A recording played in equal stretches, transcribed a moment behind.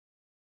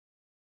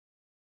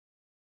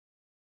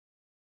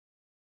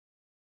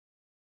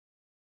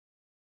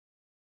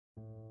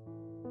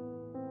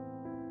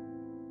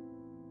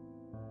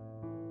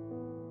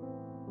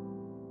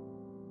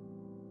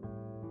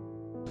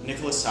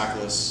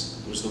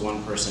Tsakalos was the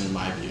one person, in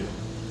my view,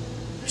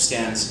 who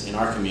stands in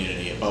our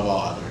community above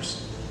all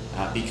others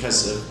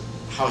because of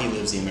how he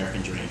lives the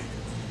American dream.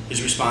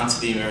 His response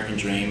to the American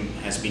dream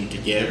has been to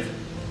give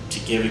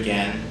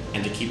again,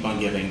 and to keep on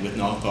giving with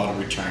no thought of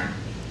return,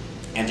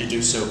 and to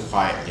do so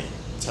quietly,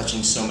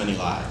 touching so many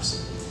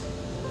lives.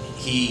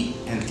 He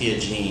and Thea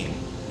Jean,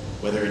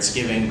 whether it's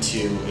giving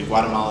to a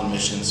Guatemalan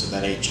mission so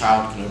that a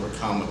child can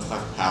overcome a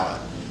cleft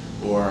palate,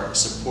 or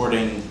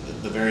supporting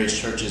the various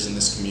churches in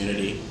this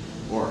community,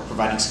 or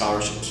providing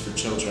scholarships for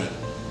children,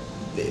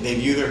 they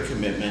view their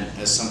commitment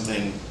as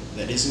something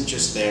that isn't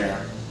just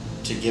there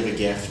to give a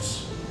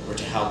gift or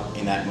to help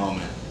in that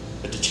moment,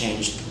 but to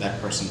change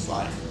that person's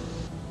life.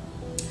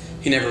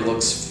 He never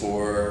looks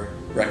for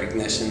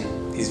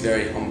recognition. He's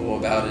very humble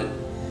about it.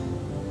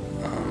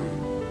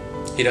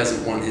 He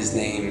doesn't want his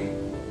name,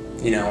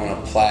 on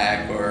a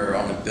plaque or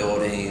on a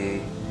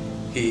building.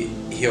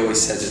 He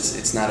always says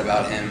it's not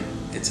about him.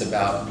 It's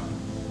about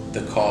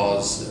the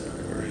cause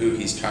or who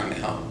he's trying to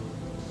help.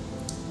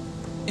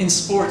 In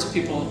sports,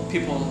 people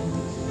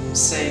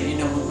say,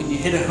 when you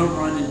hit a home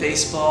run in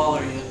baseball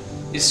or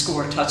you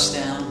score a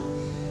touchdown,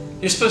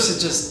 you're supposed to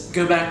just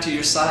go back to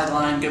your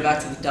sideline, go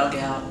back to the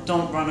dugout.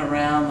 Don't run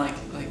around like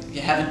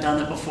you haven't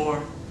done it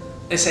before.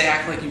 They say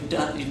act like you've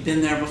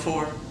been there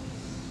before.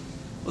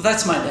 Well,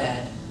 that's my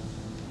dad.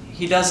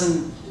 He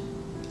doesn't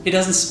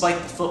spike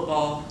the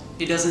football.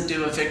 He doesn't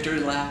do a victory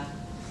lap.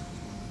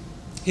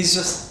 He's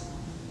just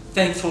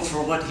thankful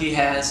for what he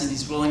has, and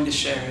he's willing to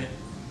share it.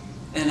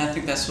 And I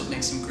think that's what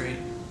makes him great.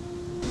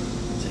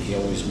 He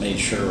always made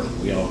sure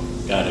we all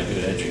got a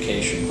good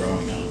education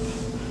growing up,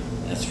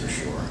 that's for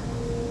sure.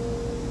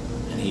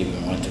 And he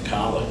even went to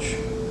college,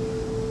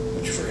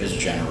 which for his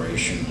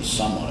generation was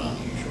somewhat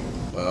unusual.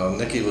 Well,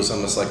 Nicky was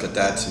almost like a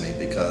dad to me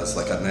because,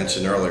 like I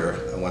mentioned earlier,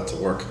 I went to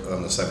work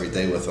almost every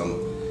day with him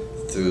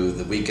through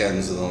the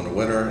weekends in the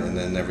winter and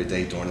then every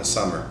day during the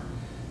summer.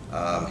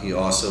 He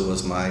also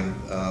was my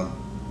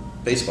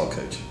baseball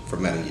coach for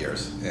many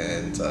years,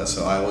 and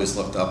so I always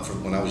looked up,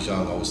 when I was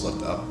young, I always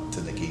looked up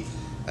to Nicky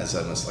as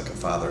almost like a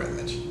father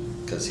image,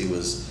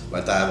 because my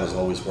dad was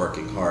always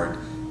working hard,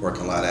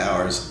 working a lot of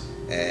hours,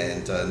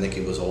 and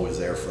Nicky was always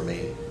there for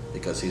me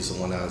because he's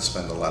the one I would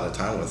spend a lot of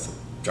time with,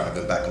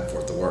 driving back and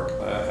forth to work.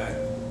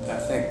 I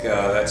think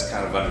that's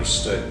kind of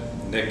understood.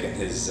 Nick and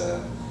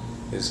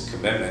his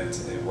commitment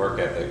and work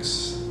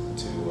ethics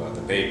to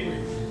the bakery.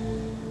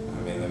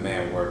 I mean, the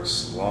man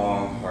works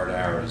long, hard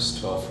hours,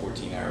 12,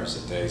 14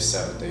 hours a day,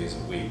 7 days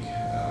a week.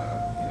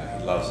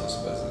 He loves this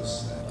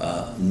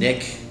business.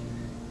 Nick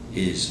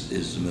is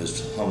the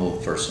most humble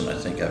person I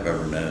think I've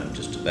ever known,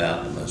 just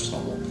about the most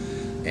humble,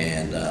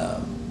 and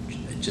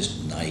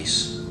just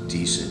nice,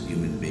 decent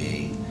human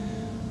being.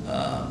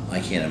 I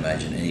can't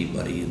imagine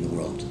anybody in the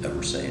world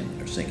ever saying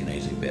or thinking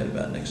anything bad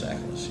about Nick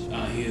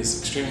Tsakalos. He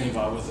is extremely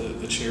involved with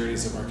the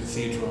charities of our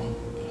cathedral.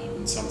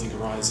 When something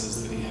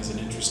arises that he has an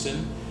interest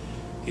in,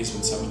 he's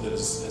been someone that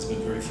has been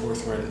very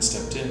forthright and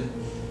stepped in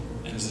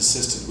and has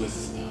assisted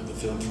with the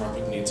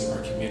philanthropic needs of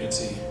our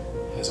community,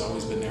 has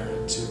always been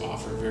there to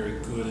offer very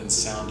good and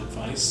sound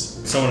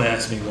advice. Someone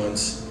asked me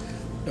once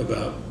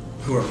about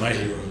who are my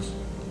heroes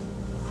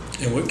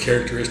and what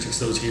characteristics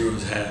those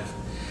heroes have.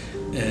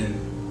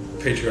 And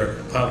Patriarch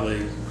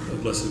Pavle,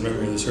 of blessed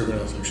memory of the Servant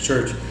Elder's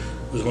Church,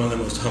 was one of the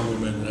most humble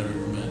men that I've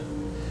ever met.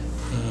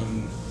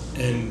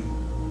 And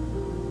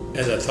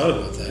as I thought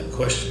about that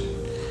question,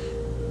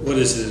 what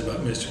is it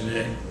about Mr.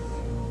 Nick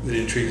that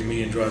intrigues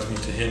me and draws me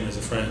to him as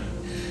a friend?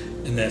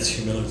 And that's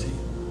humility.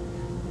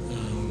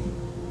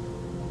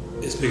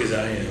 As big as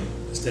I am,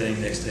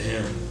 standing next to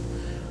him,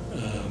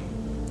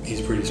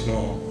 he's pretty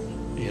small,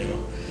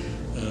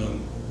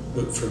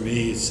 but for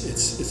me,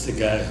 it's the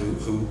guy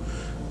who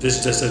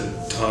just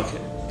doesn't talk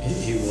it.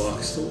 He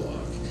walks the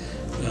walk.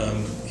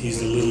 He's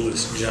the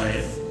littlest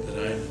giant that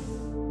I know.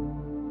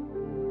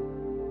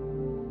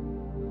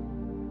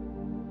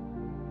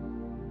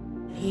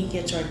 He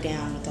gets right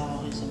down with all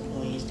his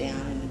employees down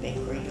in the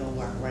bakery. He'll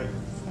work right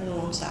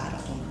alongside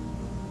of them.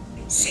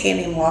 Seeing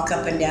him walk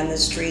up and down the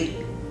street,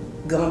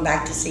 going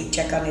back to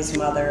check on his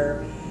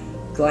mother,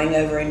 going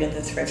over into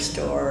the thrift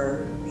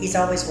store. He's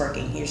always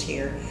working. He's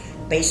here.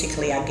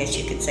 Basically, I guess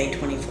you could say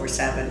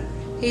 24/7.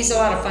 He's a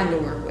lot of fun to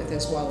work with,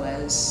 as well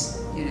as,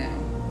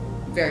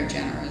 very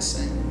generous,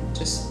 and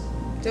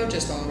they're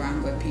just all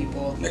around good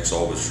people. Nick's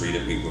always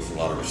treated me with a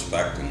lot of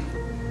respect and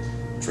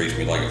treats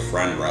me like a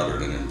friend rather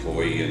than an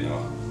employee, and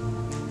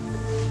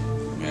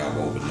I've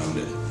always known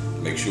to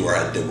make sure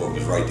I did what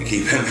was right to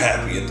keep him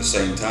happy at the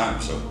same time.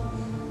 So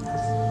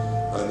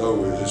I know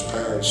with his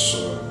parents,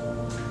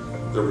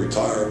 they're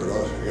retired,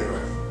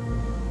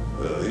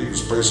 but he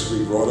was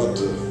basically brought up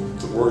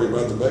to worry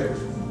about the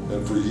bakery.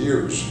 And for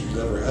years, he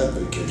never had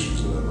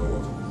vacations that I know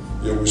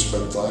of. He always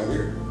spent time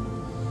here.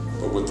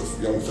 But with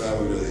the young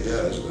family that he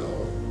has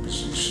now,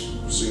 he's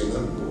seeing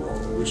them more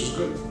often, which is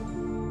good.